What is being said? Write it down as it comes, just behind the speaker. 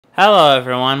Hello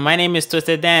everyone, my name is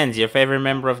Twisted Danz, your favorite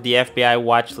member of the FBI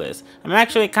watch list. I'm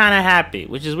actually kinda happy,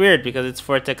 which is weird because it's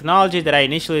for a technology that I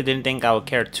initially didn't think I would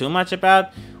care too much about,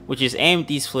 which is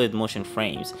AMD's fluid motion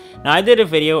frames. Now I did a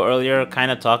video earlier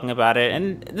kinda talking about it,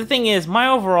 and the thing is, my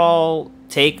overall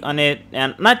take on it,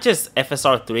 and not just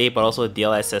FSR3 but also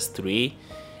DLSS3,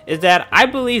 is that I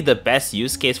believe the best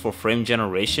use case for frame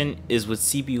generation is with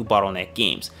CPU bottleneck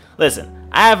games. Listen,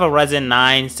 I have a Ryzen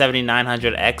 9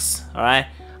 7900X, alright?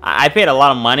 I paid a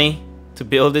lot of money to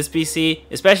build this PC,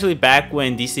 especially back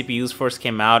when these CPUs first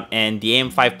came out and the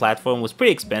AM5 platform was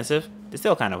pretty expensive. They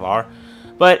still kind of are.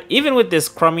 But even with this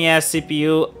crummy ass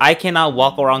CPU, I cannot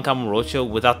walk around Kamurocho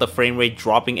without the frame rate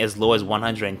dropping as low as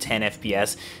 110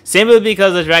 FPS, simply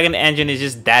because the Dragon engine is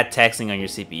just that taxing on your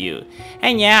CPU.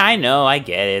 And yeah, I know, I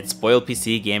get it, spoiled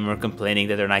PC gamer complaining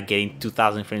that they're not getting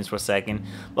 2000 frames per second.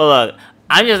 But look,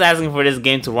 I'm just asking for this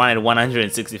game to run at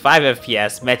 165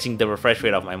 FPS, matching the refresh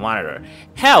rate of my monitor.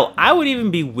 Hell, I would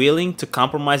even be willing to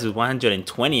compromise with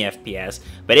 120 FPS,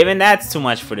 but even that's too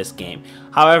much for this game.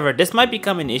 However, this might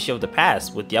become an issue of the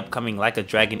past with the upcoming Like a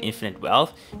Dragon Infinite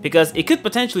Wealth, because it could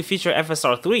potentially feature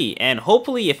FSR3, and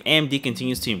hopefully if AMD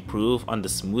continues to improve on the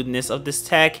smoothness of this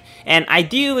tech, and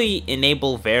ideally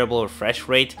enable variable refresh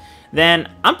rate,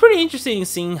 then I'm pretty interested in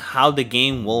seeing how the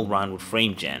game will run with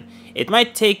frame gen. It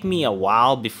might take me a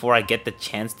while before I get the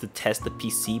chance to test the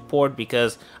PC port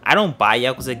because I don't buy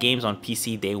Yakuza games on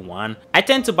PC day one. I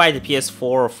tend to buy the PS4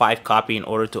 or 5 copy in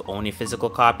order to own a physical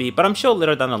copy, but I'm sure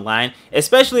later down the line,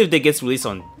 especially if it gets released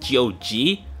on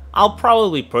GOG, I'll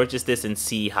probably purchase this and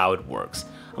see how it works.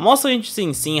 I'm also interested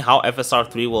in seeing how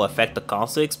FSR3 will affect the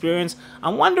console experience.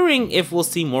 I'm wondering if we'll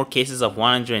see more cases of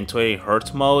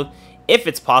 120Hz mode, if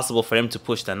it's possible for them to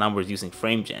push the numbers using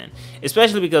FrameGen,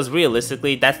 especially because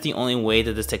realistically that's the only way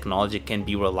that this technology can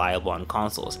be reliable on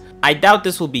consoles. I doubt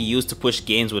this will be used to push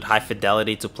games with high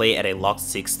fidelity to play at a locked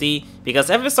 60, because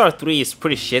FSR3 is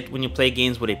pretty shit when you play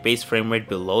games with a base frame rate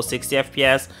below 60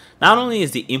 FPS. Not only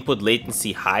is the input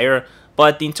latency higher,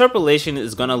 but the interpolation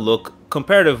is gonna look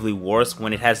comparatively worse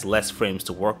when it has less frames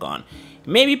to work on.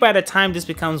 Maybe by the time this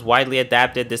becomes widely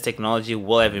adapted, this technology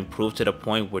will have improved to the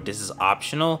point where this is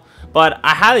optional, but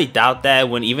I highly doubt that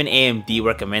when even AMD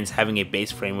recommends having a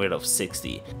base frame rate of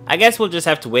 60. I guess we'll just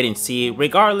have to wait and see.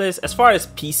 Regardless, as far as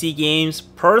PC games,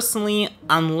 personally,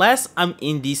 unless I'm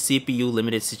in these CPU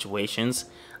limited situations,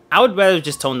 I would rather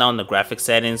just tone down the graphics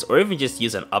settings or even just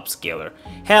use an upscaler.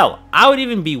 Hell, I would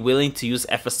even be willing to use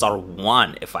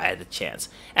FSR1 if I had the chance.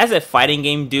 As a fighting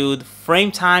game dude,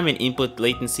 frame time and input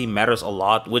latency matters a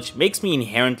lot, which makes me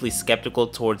inherently skeptical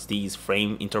towards these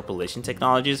frame interpolation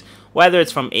technologies, whether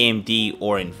it's from AMD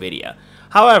or Nvidia.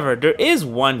 However, there is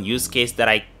one use case that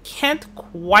I can't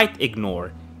quite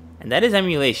ignore, and that is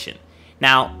emulation.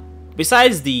 Now,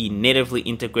 besides the natively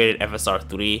integrated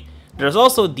FSR3, there's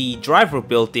also the driver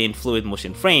built-in fluid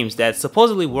motion frames that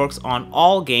supposedly works on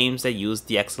all games that use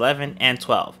the X11 and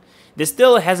 12. This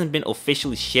still hasn't been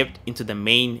officially shipped into the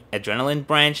main Adrenaline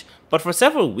branch, but for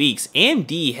several weeks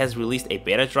AMD has released a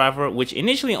beta driver which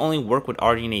initially only worked with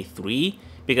RDNA 3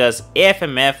 because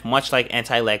AFMF, much like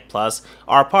Anti-Lag Plus,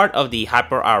 are part of the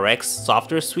HyperRX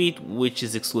software suite which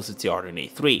is exclusive to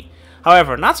RDNA 3.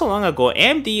 However, not so long ago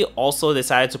AMD also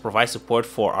decided to provide support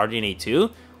for RDNA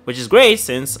 2, which is great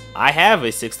since I have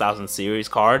a 6000 series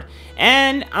card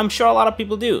and I'm sure a lot of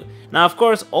people do. Now of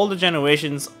course older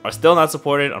generations are still not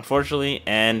supported unfortunately,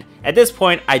 and at this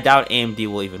point I doubt AMD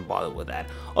will even bother with that.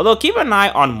 Although keep an eye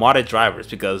on modded drivers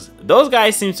because those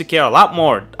guys seem to care a lot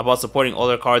more about supporting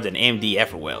older cards than AMD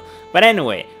ever will. But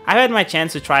anyway, I've had my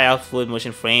chance to try out fluid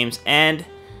motion frames and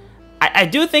I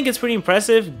do think it's pretty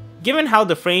impressive. Given how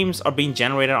the frames are being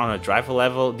generated on a driver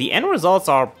level, the end results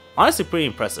are honestly pretty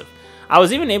impressive. I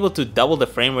was even able to double the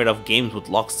frame rate of games with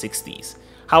locked 60s.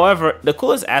 However, the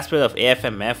coolest aspect of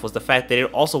AFMF was the fact that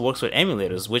it also works with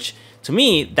emulators, which to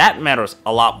me, that matters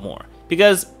a lot more.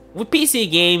 Because with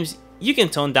PC games, you can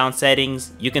tone down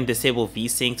settings, you can disable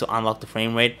VSync to unlock the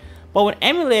frame rate, but with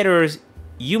emulators,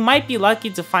 you might be lucky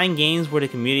to find games where the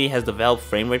community has developed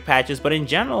frame rate patches, but in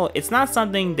general, it's not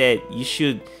something that you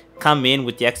should come in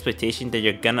with the expectation that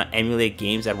you're gonna emulate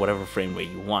games at whatever frame rate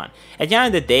you want. At the end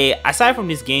of the day, aside from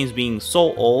these games being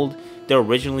so old, they're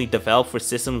originally developed for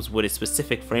systems with a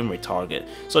specific frame rate target,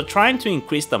 so trying to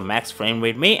increase the max frame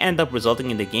rate may end up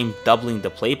resulting in the game doubling the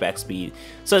playback speed,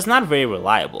 so it's not very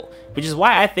reliable, which is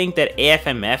why I think that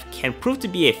AFMF can prove to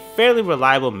be a fairly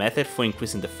reliable method for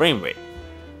increasing the frame rate.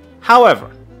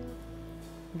 However,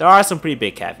 there are some pretty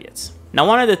big caveats. Now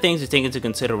one of the things to take into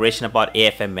consideration about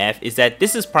AFMF is that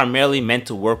this is primarily meant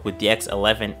to work with the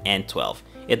X11 and 12.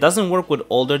 It doesn't work with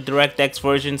older DirectX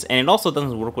versions and it also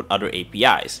doesn't work with other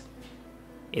APIs.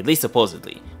 at least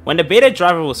supposedly. When the beta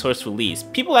driver was first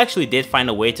released, people actually did find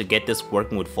a way to get this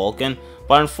working with Vulkan,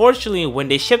 but unfortunately when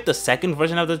they shipped the second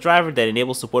version of the driver that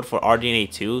enables support for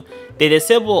RDNA 2, they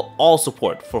disabled all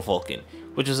support for Vulkan,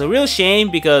 which was a real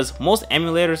shame because most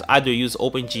emulators either use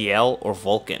OpenGL or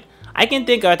Vulkan. I can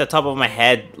think of at the top of my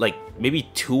head like maybe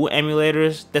 2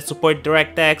 emulators that support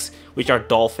DirectX, which are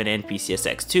Dolphin and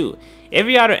PCSX2.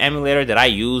 Every other emulator that I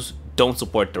use don't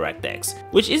support DirectX,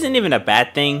 which isn't even a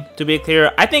bad thing. To be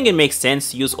clear, I think it makes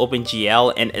sense to use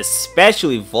OpenGL and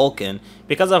especially Vulkan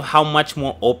because of how much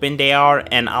more open they are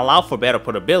and allow for better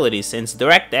portability since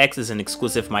DirectX is an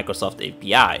exclusive Microsoft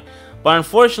API. But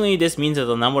unfortunately, this means that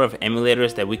the number of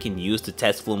emulators that we can use to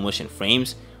test fluid motion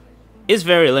frames is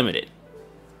very limited.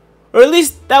 Or at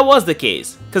least that was the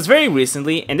case, because very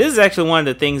recently, and this is actually one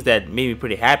of the things that made me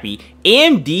pretty happy,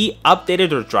 AMD updated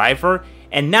their driver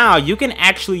and now you can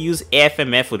actually use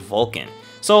AFMF with Vulkan.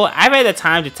 So I've had the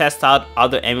time to test out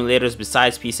other emulators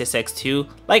besides PCSX2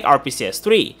 like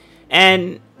RPCS3,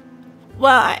 and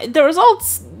well, the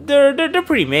results, they're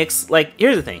pretty mixed. Like,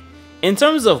 here's the thing. In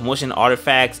terms of motion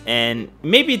artifacts, and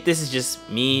maybe this is just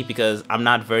me because I'm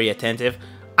not very attentive,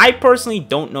 I personally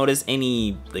don't notice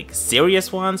any like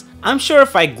serious ones. I'm sure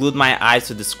if I glued my eyes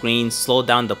to the screen, slowed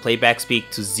down the playback speed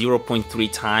to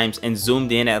 0.3 times and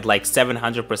zoomed in at like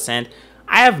 700%,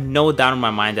 I have no doubt in my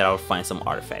mind that I would find some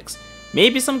artifacts.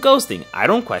 Maybe some ghosting, I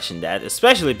don't question that,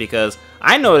 especially because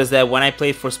I noticed that when I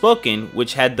played Forspoken,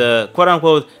 which had the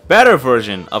quote-unquote better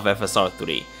version of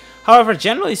FSR3. However,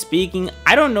 generally speaking,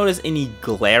 I don't notice any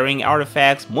glaring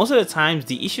artifacts. Most of the times,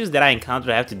 the issues that I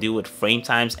encounter have to do with frame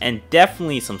times and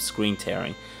definitely some screen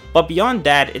tearing. But beyond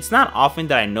that, it's not often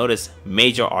that I notice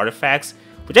major artifacts,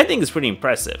 which I think is pretty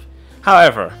impressive.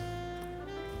 However,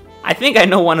 I think I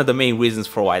know one of the main reasons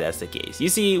for why that's the case. You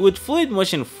see, with fluid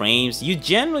motion frames, you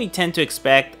generally tend to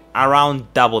expect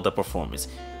around double the performance.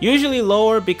 Usually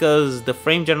lower because the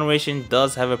frame generation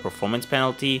does have a performance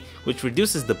penalty, which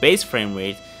reduces the base frame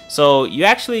rate, so you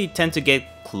actually tend to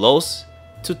get close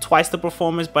to twice the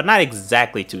performance, but not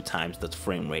exactly 2 times the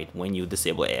frame rate when you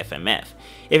disable AFMF.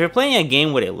 If you're playing a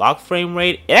game with a locked frame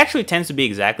rate, it actually tends to be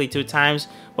exactly 2 times,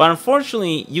 but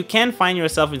unfortunately, you can find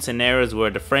yourself in scenarios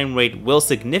where the frame rate will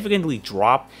significantly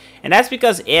drop, and that's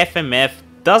because AFMF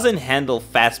doesn't handle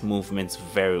fast movements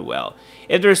very well.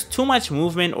 If there's too much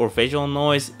movement or visual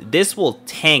noise, this will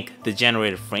tank the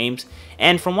generated frames,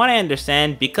 and from what I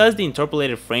understand, because the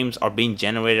interpolated frames are being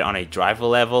generated on a driver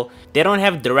level, they don't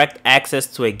have direct access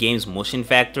to a game's motion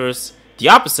vectors, the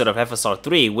opposite of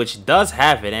FSR3, which does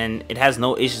have it and it has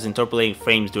no issues interpolating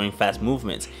frames during fast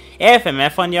movements.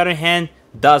 AFMF, on the other hand,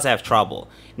 does have trouble.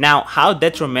 Now, how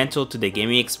detrimental to the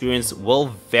gaming experience will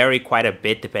vary quite a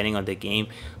bit depending on the game,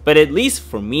 but at least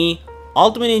for me,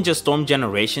 Ultimate Ninja Storm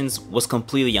Generations was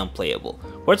completely unplayable.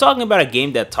 We're talking about a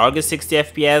game that targets 60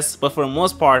 FPS, but for the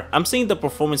most part, I'm seeing the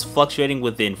performance fluctuating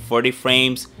within 40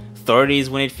 frames, 30s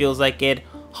when it feels like it,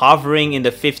 hovering in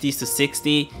the 50s to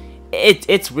 60.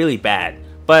 It's really bad.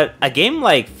 But a game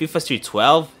like FIFA Street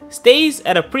 12 stays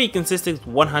at a pretty consistent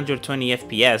 120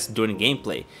 FPS during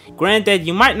gameplay. Granted,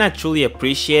 you might not truly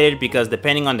appreciate it because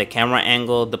depending on the camera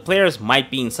angle, the players might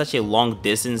be in such a long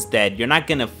distance that you're not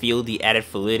gonna feel the added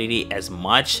fluidity as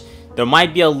much. There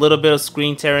might be a little bit of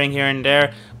screen tearing here and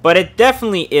there, but it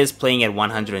definitely is playing at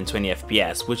 120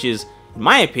 FPS, which is, in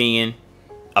my opinion,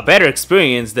 a better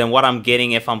experience than what I'm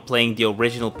getting if I'm playing the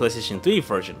original PlayStation 3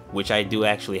 version, which I do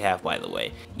actually have, by the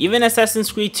way. Even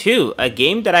Assassin's Creed 2, a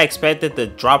game that I expected the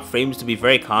drop frames to be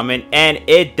very common, and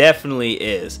it definitely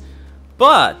is.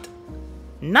 But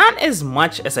not as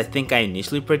much as I think I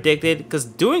initially predicted, because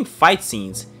during fight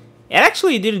scenes, it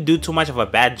actually didn't do too much of a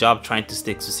bad job trying to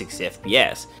stick to 60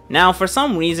 FPS. Now, for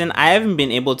some reason, I haven't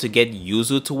been able to get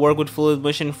Yuzu to work with fluid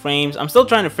motion frames. I'm still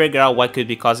trying to figure out what could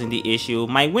be causing the issue.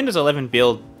 My Windows 11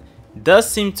 build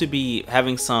does seem to be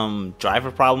having some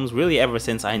driver problems really ever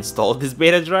since I installed this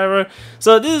beta driver,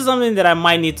 so this is something that I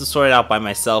might need to sort out by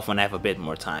myself when I have a bit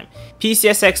more time.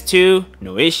 PCSX2,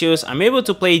 no issues. I'm able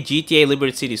to play GTA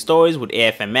Liberty City Stories with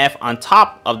AFMF on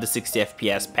top of the 60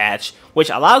 FPS patch, which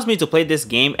allows me to play this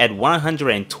game at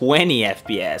 120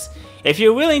 FPS. If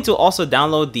you're willing to also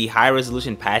download the high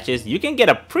resolution patches, you can get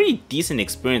a pretty decent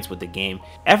experience with the game.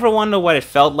 Ever wonder what it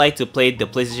felt like to play the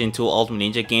PlayStation 2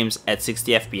 Ultimate Ninja games at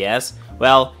 60 FPS?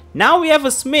 Well, now we have a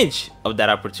smidge of that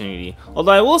opportunity.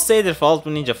 Although I will say that for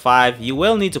Ultimate Ninja 5, you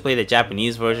will need to play the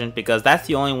Japanese version because that's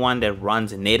the only one that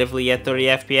runs natively at 30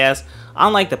 FPS,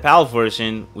 unlike the PAL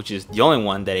version, which is the only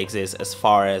one that exists as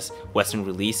far as Western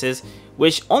releases,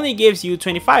 which only gives you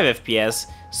 25 FPS.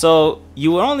 So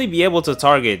you will only be able to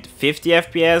target 50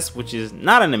 FPS, which is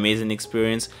not an amazing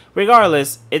experience.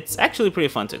 Regardless, it's actually pretty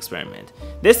fun to experiment.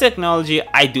 This technology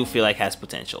I do feel like has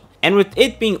potential. And with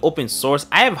it being open source,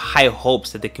 I have high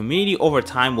hopes that the community over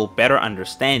time will better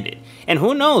understand it. And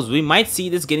who knows, we might see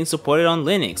this getting supported on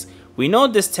Linux. We know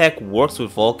this tech works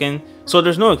with Vulkan, so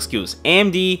there's no excuse.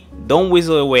 AMD, don't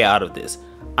weasel your way out of this.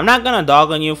 I'm not gonna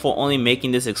dog on you for only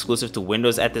making this exclusive to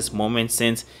Windows at this moment,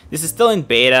 since this is still in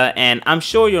beta, and I'm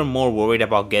sure you're more worried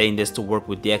about getting this to work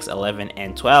with DX11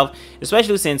 and 12,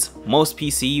 especially since most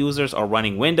PC users are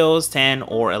running Windows 10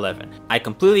 or 11. I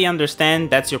completely understand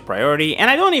that's your priority, and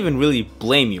I don't even really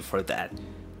blame you for that.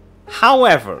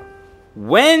 However,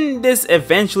 when this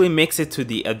eventually makes it to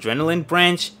the Adrenaline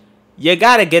branch, you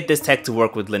gotta get this tech to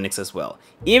work with Linux as well.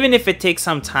 Even if it takes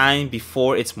some time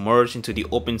before it's merged into the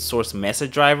open source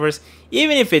message drivers,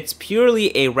 even if it's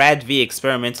purely a RADV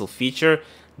experimental feature,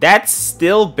 that's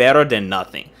still better than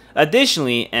nothing.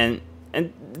 Additionally, and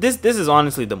this is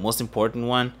honestly the most important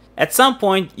one, at some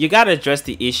point you gotta address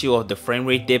the issue of the frame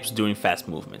rate dips during fast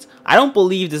movements. I don't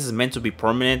believe this is meant to be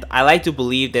permanent. I like to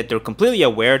believe that they're completely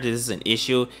aware that this is an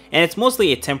issue, and it's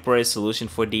mostly a temporary solution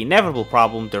for the inevitable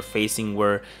problem they're facing,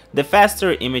 where the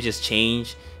faster images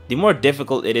change, the more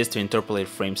difficult it is to interpolate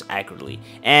frames accurately.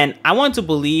 And I want to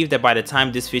believe that by the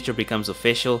time this feature becomes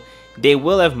official, they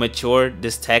will have matured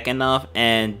this tech enough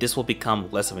and this will become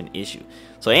less of an issue.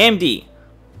 So AMD,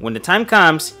 when the time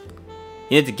comes,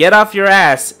 you need to get off your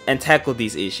ass and tackle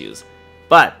these issues.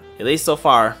 But at least so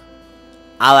far,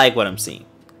 I like what I'm seeing.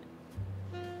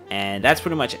 And that's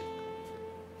pretty much it.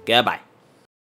 Goodbye.